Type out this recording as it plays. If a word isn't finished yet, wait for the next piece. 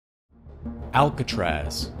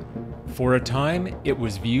Alcatraz. For a time, it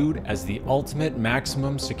was viewed as the ultimate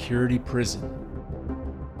maximum security prison.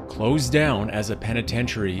 Closed down as a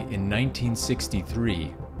penitentiary in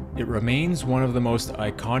 1963, it remains one of the most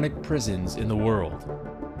iconic prisons in the world.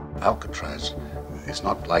 Alcatraz is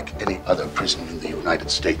not like any other prison in the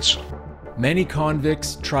United States. Many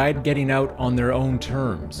convicts tried getting out on their own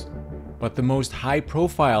terms, but the most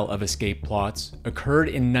high-profile of escape plots occurred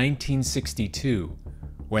in 1962,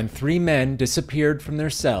 when 3 men disappeared from their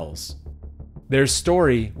cells. Their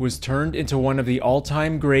story was turned into one of the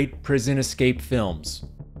all-time great prison escape films.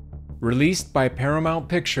 Released by Paramount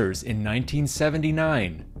Pictures in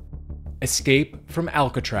 1979, Escape from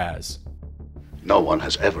Alcatraz. No one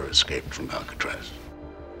has ever escaped from Alcatraz.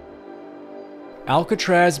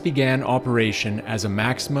 Alcatraz began operation as a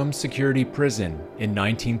maximum security prison in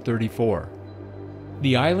 1934.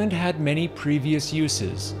 The island had many previous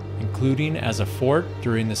uses, including as a fort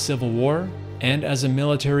during the Civil War and as a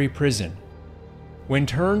military prison. When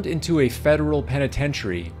turned into a federal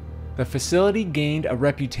penitentiary, the facility gained a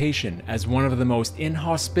reputation as one of the most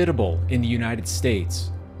inhospitable in the United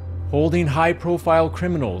States, holding high-profile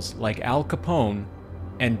criminals like Al Capone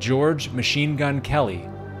and George Machine Gun Kelly.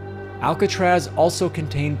 Alcatraz also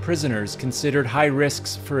contained prisoners considered high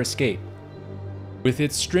risks for escape. With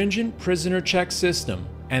its stringent prisoner check system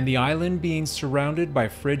and the island being surrounded by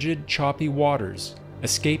frigid, choppy waters,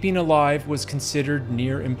 escaping alive was considered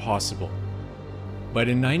near impossible. But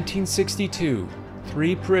in 1962,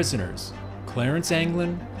 3 prisoners, Clarence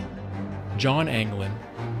Anglin, John Anglin,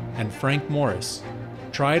 and Frank Morris,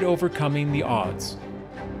 tried overcoming the odds.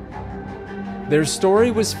 Their story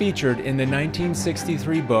was featured in the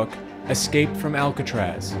 1963 book Escape from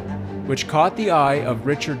Alcatraz, which caught the eye of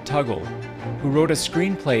Richard Tuggle, who wrote a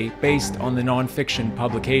screenplay based on the nonfiction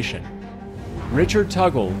publication. Richard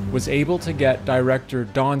Tuggle was able to get director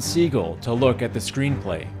Don Siegel to look at the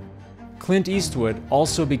screenplay. Clint Eastwood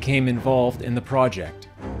also became involved in the project.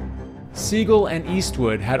 Siegel and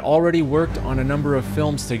Eastwood had already worked on a number of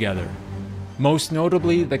films together, most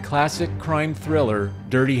notably the classic crime thriller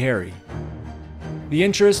Dirty Harry. The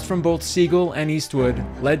interest from both Siegel and Eastwood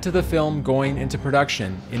led to the film going into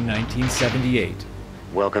production in 1978.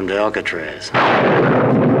 Welcome to Alcatraz.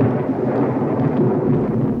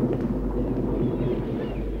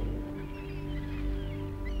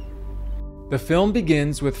 The film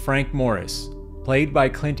begins with Frank Morris, played by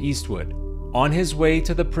Clint Eastwood, on his way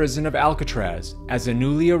to the prison of Alcatraz as a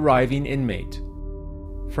newly arriving inmate.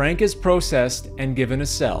 Frank is processed and given a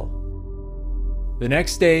cell. The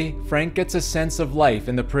next day, Frank gets a sense of life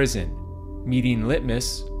in the prison, meeting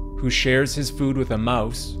Litmus, who shares his food with a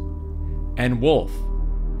mouse, and Wolf.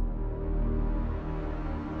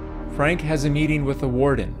 Frank has a meeting with the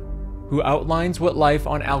warden, who outlines what life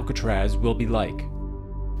on Alcatraz will be like.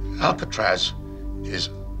 Alcatraz is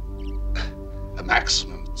a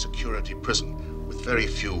maximum security prison with very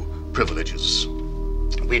few privileges.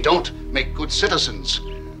 We don't make good citizens,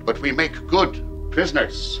 but we make good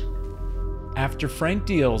prisoners. After Frank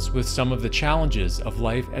deals with some of the challenges of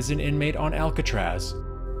life as an inmate on Alcatraz,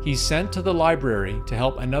 he's sent to the library to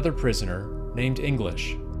help another prisoner named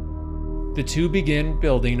English. The two begin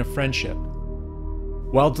building a friendship.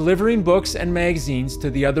 While delivering books and magazines to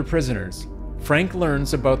the other prisoners, Frank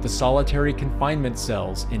learns about the solitary confinement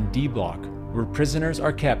cells in D Block, where prisoners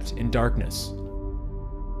are kept in darkness.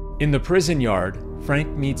 In the prison yard,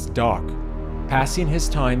 Frank meets Doc, passing his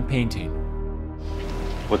time painting.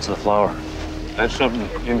 What's the flower? That's something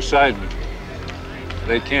inside me.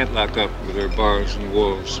 They can't lock up with their bars and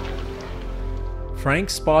walls. Frank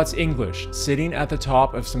spots English sitting at the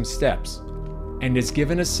top of some steps and is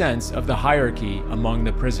given a sense of the hierarchy among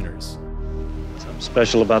the prisoners. Something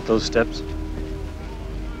special about those steps?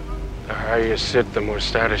 The higher you sit, the more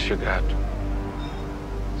status you got.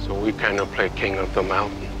 So we kind of play king of the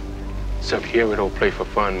mountain. Except here we don't play for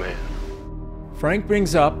fun, man. Frank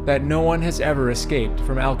brings up that no one has ever escaped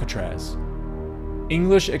from Alcatraz.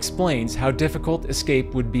 English explains how difficult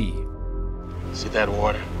escape would be. See that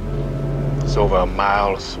water? It's over a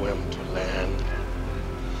mile swim to land.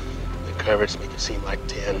 The currents make it seem like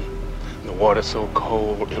 10. And the water's so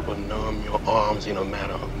cold, it will numb your arms in a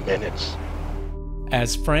matter of minutes.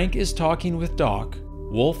 As Frank is talking with Doc,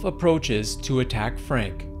 Wolf approaches to attack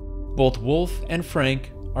Frank. Both Wolf and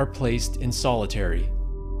Frank are placed in solitary.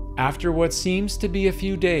 After what seems to be a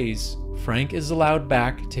few days, Frank is allowed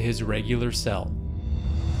back to his regular cell.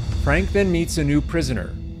 Frank then meets a new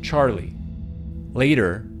prisoner, Charlie.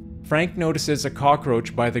 Later, Frank notices a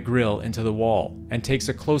cockroach by the grill into the wall and takes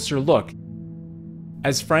a closer look.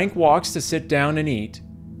 As Frank walks to sit down and eat,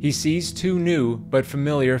 he sees 2 new but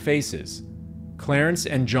familiar faces, Clarence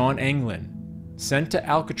and John Anglin, sent to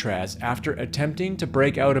Alcatraz after attempting to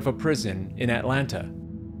break out of a prison in Atlanta.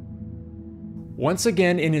 Once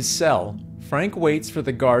again in his cell, Frank waits for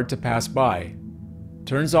the guard to pass by,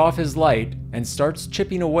 turns off his light, and starts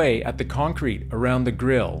chipping away at the concrete around the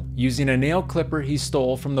grill using a nail clipper he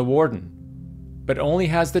stole from the warden, but only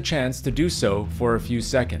has the chance to do so for a few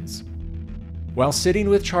seconds. While sitting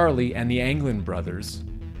with Charlie and the Anglin brothers,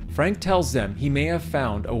 Frank tells them he may have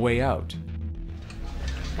found a way out.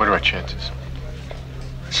 What are our chances?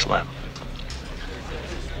 Slim.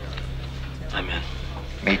 I'm in.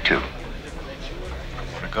 Me too.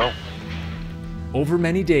 Want to go? Over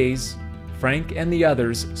many days, Frank and the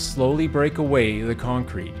others slowly break away the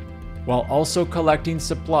concrete, while also collecting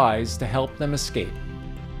supplies to help them escape.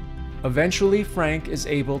 Eventually, Frank is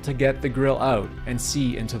able to get the grill out and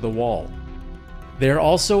see into the wall. They are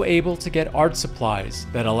also able to get art supplies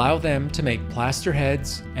that allow them to make plaster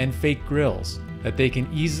heads and fake grills that they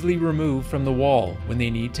can easily remove from the wall when they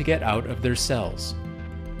need to get out of their cells.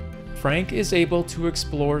 Frank is able to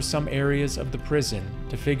explore some areas of the prison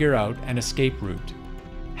to figure out an escape route.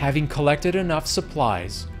 Having collected enough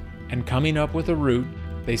supplies and coming up with a route,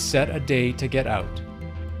 they set a day to get out.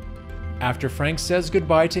 After Frank says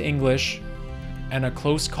goodbye to English and a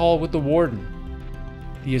close call with the warden,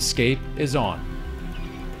 the escape is on.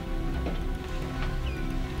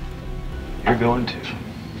 You're going to.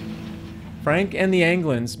 Frank and the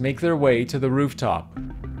Anglins make their way to the rooftop.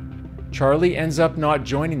 Charlie ends up not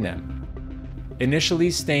joining them, initially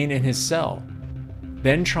staying in his cell,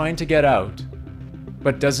 then trying to get out,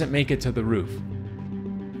 but doesn't make it to the roof.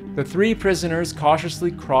 The three prisoners cautiously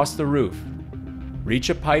cross the roof, reach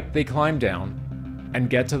a pipe they climb down, and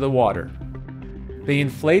get to the water. They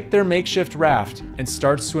inflate their makeshift raft and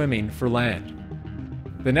start swimming for land.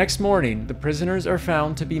 The next morning, the prisoners are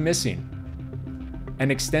found to be missing. An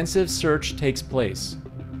extensive search takes place.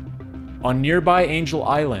 On nearby Angel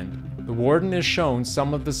Island, the warden is shown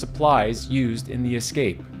some of the supplies used in the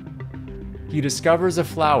escape. He discovers a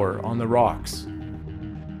flower on the rocks.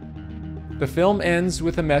 The film ends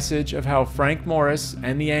with a message of how Frank Morris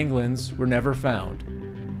and the Anglins were never found,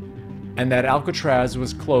 and that Alcatraz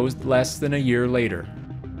was closed less than a year later.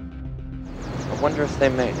 I wonder if they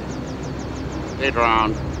made it. They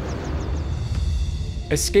drowned.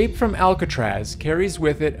 Escape from Alcatraz carries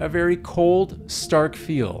with it a very cold, stark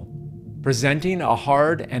feel, presenting a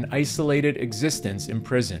hard and isolated existence in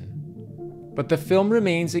prison. But the film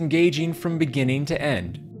remains engaging from beginning to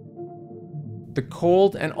end. The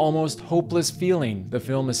cold and almost hopeless feeling the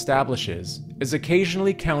film establishes is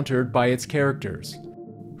occasionally countered by its characters,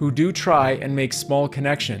 who do try and make small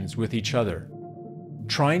connections with each other,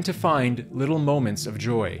 trying to find little moments of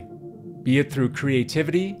joy, be it through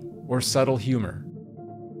creativity or subtle humor.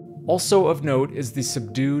 Also of note is the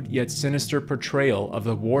subdued yet sinister portrayal of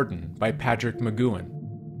the warden by Patrick McGoohan,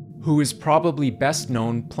 who is probably best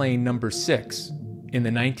known playing number 6 in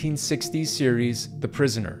the 1960s series The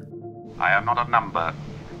Prisoner. I am not a number.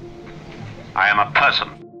 I am a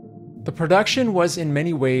person. The production was in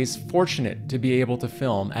many ways fortunate to be able to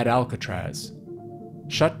film at Alcatraz.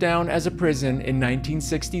 Shut down as a prison in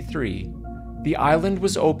 1963, the island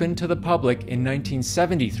was opened to the public in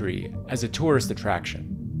 1973 as a tourist attraction.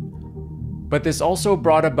 But this also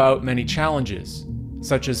brought about many challenges,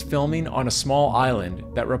 such as filming on a small island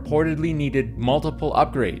that reportedly needed multiple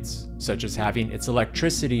upgrades, such as having its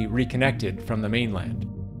electricity reconnected from the mainland.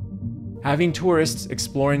 Having tourists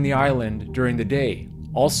exploring the island during the day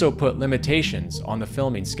also put limitations on the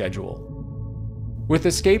filming schedule. With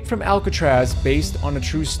Escape from Alcatraz based on a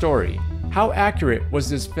true story, how accurate was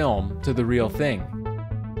this film to the real thing?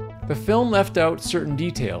 The film left out certain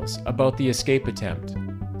details about the escape attempt,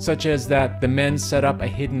 such as that the men set up a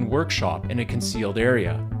hidden workshop in a concealed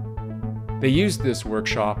area. They used this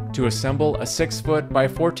workshop to assemble a 6-foot by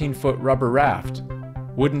 14-foot rubber raft,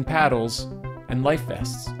 wooden paddles, and life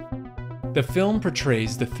vests. The film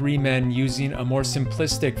portrays the 3 men using a more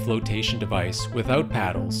simplistic flotation device without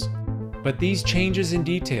paddles, but these changes in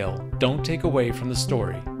detail don't take away from the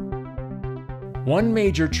story. One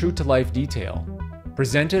major true-to-life detail,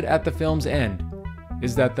 presented at the film's end,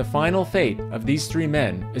 is that the final fate of these 3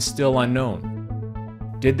 men is still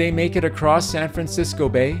unknown. Did they make it across San Francisco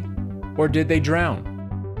Bay, or did they drown?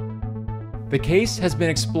 The case has been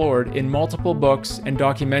explored in multiple books and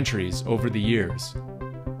documentaries over the years,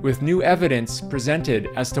 with new evidence presented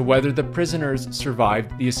as to whether the prisoners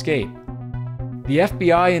survived the escape. The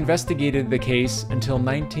FBI investigated the case until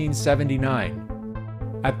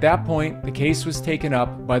 1979. At that point, the case was taken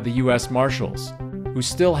up by the U.S. Marshals, who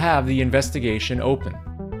still have the investigation open.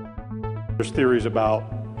 There's theories about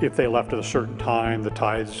if they left at a certain time, the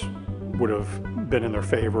tides would have been in their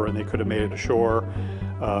favor and they could have made it ashore.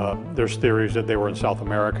 There's theories that they were in South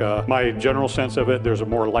America. My general sense of it, there's a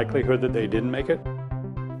more likelihood that they didn't make it.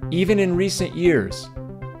 Even in recent years,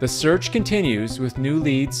 the search continues with new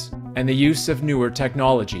leads and the use of newer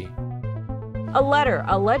technology. A letter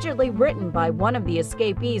allegedly written by one of the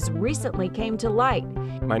escapees recently came to light.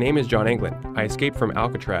 My name is John England. I escaped from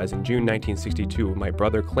Alcatraz in June 1962 with my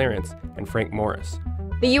brother Clarence and Frank Morris.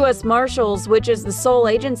 The U.S. Marshals, which is the sole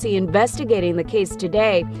agency investigating the case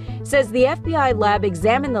today, says the FBI lab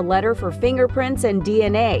examined the letter for fingerprints and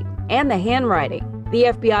DNA and the handwriting. The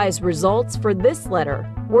FBI's results for this letter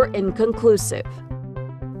were inconclusive.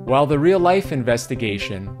 While the real-life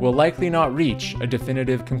investigation will likely not reach a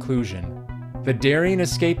definitive conclusion, the daring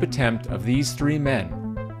escape attempt of these three men,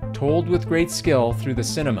 told with great skill through the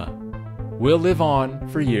cinema, will live on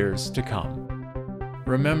for years to come.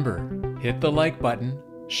 Remember, hit the like button,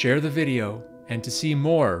 share the video, and to see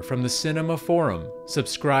more from the Cinema Forum,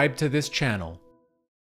 subscribe to this channel.